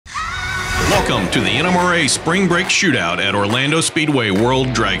Welcome to the NMRA Spring Break Shootout at Orlando Speedway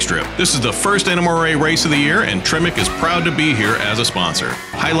World Drag Strip. This is the first NMRA race of the year, and TREMEC is proud to be here as a sponsor,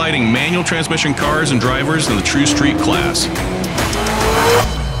 highlighting manual transmission cars and drivers in the True Street class.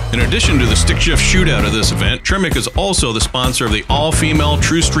 In addition to the stick shift shootout of this event, TREMEC is also the sponsor of the all-female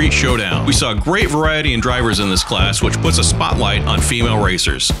True Street Showdown. We saw a great variety in drivers in this class, which puts a spotlight on female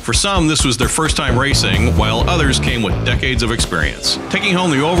racers. For some, this was their first time racing, while others came with decades of experience. Taking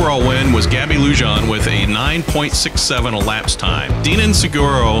home the overall win was Gabby Lujan with a 9.67 elapsed time. Dinan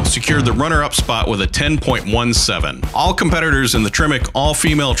Seguro secured the runner-up spot with a 10.17. All competitors in the TREMEC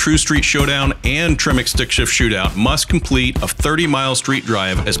all-female True Street Showdown and TREMEC Stick Shift Shootout must complete a 30-mile street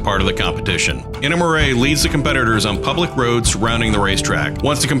drive as part of the competition. NMRA leads the competitors on public roads surrounding the racetrack.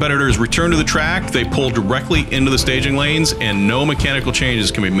 Once the competitors return to the track, they pull directly into the staging lanes and no mechanical changes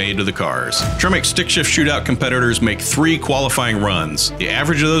can be made to the cars. TREMEC Stick Shift Shootout competitors make 3 qualifying runs. The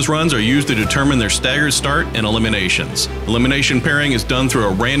average of those runs are used to determine their staggered start and eliminations. Elimination pairing is done through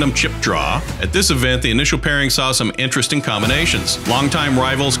a random chip draw. At this event, the initial pairing saw some interesting combinations. Longtime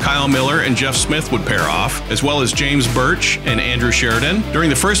rivals Kyle Miller and Jeff Smith would pair off, as well as James Birch and Andrew Sheridan. During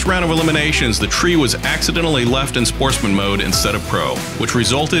the first round of eliminations, the tree was accidentally left in sportsman mode instead of pro, which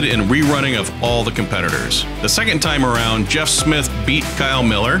resulted in rerunning of all the competitors. The second time around, Jeff Smith beat Kyle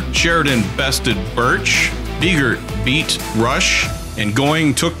Miller, Sheridan bested Birch, Biegert beat Rush, and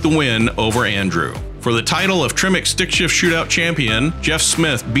Going took the win over Andrew. For the title of TREMEC Stick Shift Shootout champion, Jeff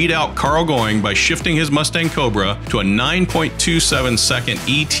Smith beat out Carl Going by shifting his Mustang Cobra to a 9.27 second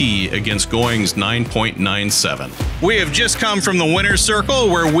ET against Going's 9.97. We have just come from the winner's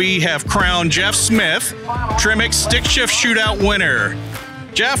circle where we have crowned Jeff Smith TREMEC Stick Shift Shootout winner.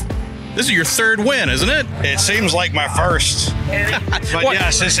 Jeff, this is your 3rd win, isn't it? It seems like my first, but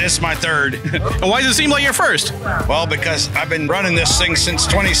yes, it's my 3rd. Why does it seem like your first? Well, because I've been running this thing since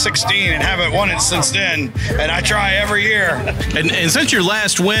 2016 and haven't won it since then, and I try every year. And since your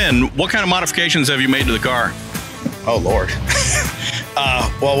last win, what kind of modifications have you made to the car? Oh Lord.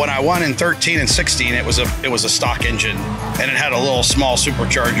 Well, when I won in 13 and 16, it was a stock engine, and it had a little small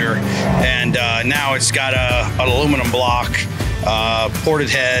supercharger, and now it's got an aluminum block. Ported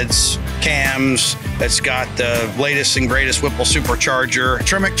heads, cams. It's got the latest and greatest Whipple supercharger.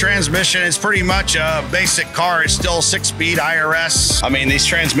 TREMEC transmission is pretty much a basic car. It's still 6-speed IRS. I mean, these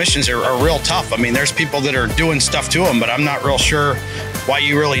transmissions are real tough. I mean, there's people that are doing stuff to them, but I'm not real sure why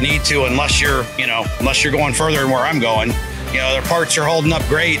you really need to unless you're going further than where I'm going. You know, their parts are holding up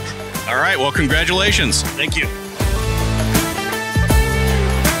great. All right, well, congratulations. Thank you.